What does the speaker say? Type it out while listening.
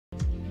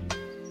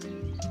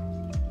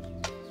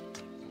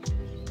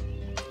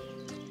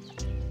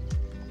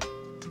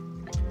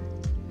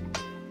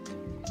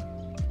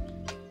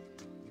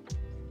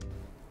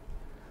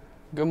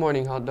Good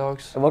morning, hot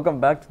dogs. And welcome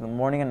back to the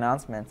morning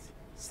announcements.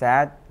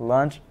 Sad,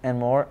 lunch, and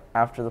more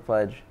after the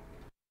pledge.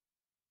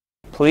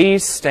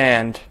 Please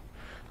stand.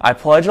 I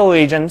pledge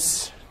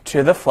allegiance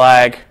to the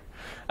flag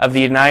of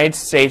the United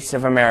States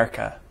of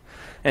America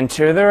and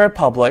to the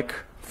republic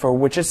for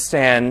which it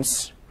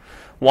stands,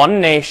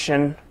 one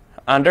nation,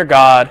 under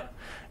God,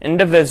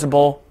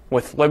 indivisible,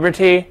 with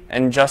liberty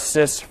and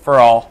justice for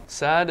all.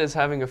 SAD is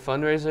having a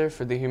fundraiser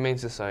for the Humane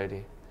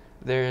Society.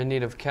 They're in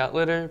need of cat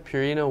litter,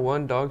 Purina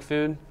 1 dog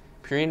food,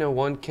 Purina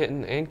 1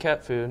 kitten and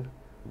cat food,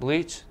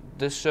 bleach,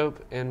 dish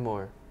soap, and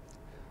more.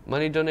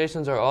 Money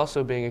donations are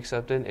also being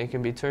accepted and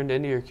can be turned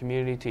into your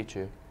community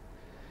teacher.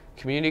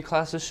 Community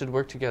classes should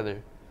work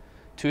together.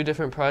 2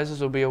 different prizes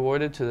will be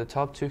awarded to the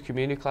top 2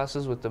 community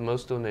classes with the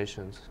most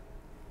donations.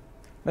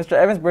 Mr.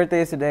 Evans'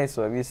 birthday is today,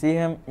 so if you see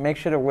him, make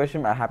sure to wish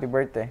him a happy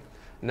birthday.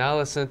 Now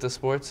let's send to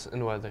sports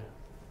and weather.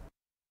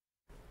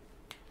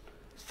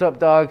 Sup,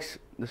 dogs?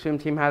 The swim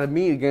team had a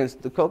meet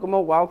against the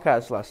Kokomo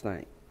Wildcats last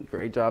night.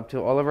 Great job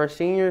to all of our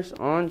seniors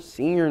on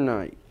senior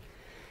night.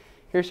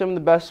 Here's some of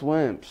the best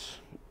swims.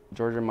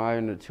 Georgia Meyer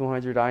in the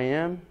 200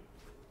 IM.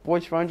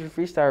 Boys 400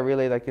 freestyle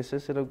relay that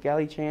consisted of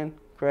Gally Chan,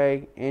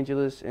 Craig,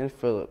 Angelus, and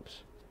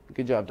Phillips.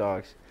 Good job,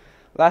 dogs.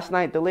 Last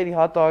night, the Lady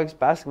Hot Dogs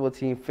basketball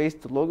team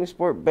faced the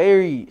Logansport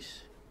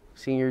Berries.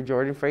 Senior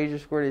Jordan Frazier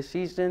scored a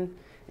season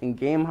and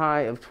game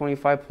high of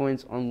 25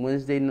 points on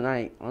Wednesday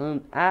night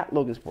at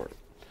Logansport.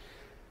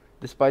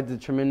 Despite the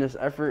tremendous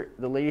effort,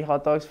 the Lady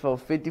Hot Dogs fell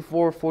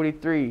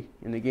 54-43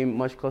 in the game,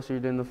 much closer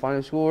than the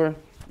final score.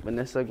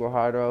 Vanessa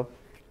Guajardo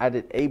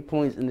added 8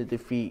 points in the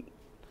defeat.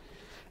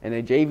 In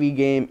a JV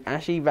game,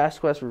 Ashley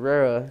Vasquez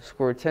Rivera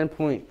scored 10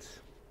 points.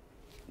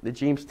 The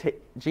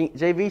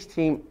JV's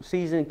team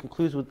season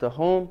concludes with the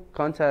home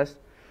contest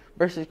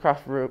versus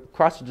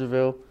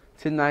Crossville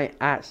tonight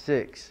at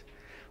 6.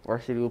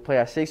 Varsity will play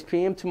at 6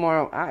 p.m.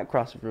 tomorrow at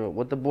Crossville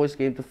with the boys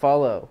game to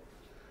follow.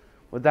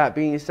 With that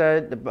being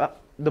said,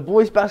 the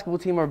boys basketball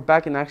team are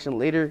back in action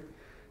later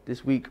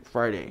this week,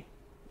 Friday.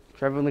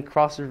 Traveling to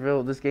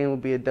Crossville, this game will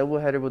be a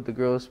doubleheader with the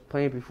girls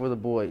playing before the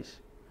boys.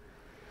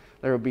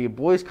 There will be a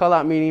boys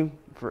call-out meeting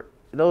for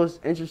those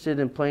interested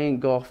in playing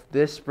golf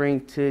this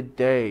spring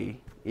today,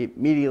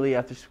 immediately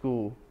after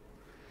school.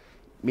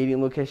 Meeting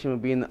location will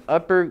be in the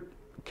Upper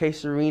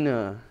Case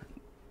Arena.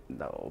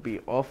 That will be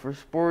all for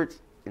sports,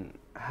 and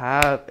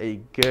have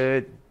a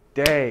good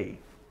day.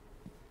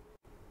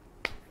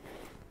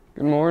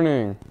 Good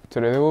morning.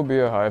 Today there will be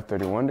a high of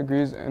 31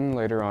 degrees and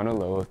later on a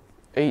low of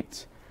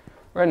 8.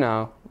 Right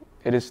now,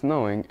 it is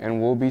snowing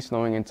and will be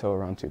snowing until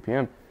around 2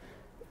 p.m.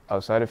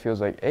 Outside it feels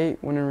like 8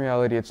 when in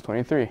reality it's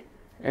 23.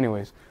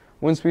 Anyways,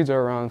 wind speeds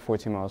are around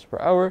 14 miles per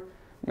hour.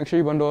 Make sure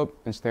you bundle up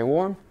and stay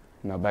warm.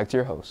 Now back to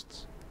your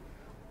hosts.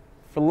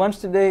 For lunch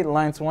today,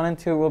 lines 1 and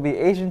 2 will be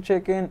Asian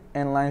chicken,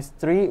 and lines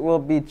 3 will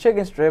be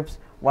chicken strips,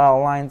 while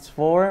lines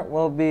 4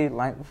 will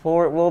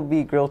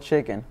be grilled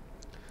chicken.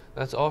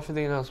 That's all for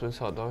the announcements,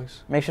 hot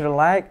dogs. Make sure to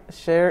like,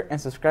 share,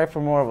 and subscribe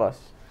for more of us.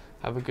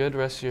 Have a good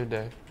rest of your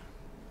day.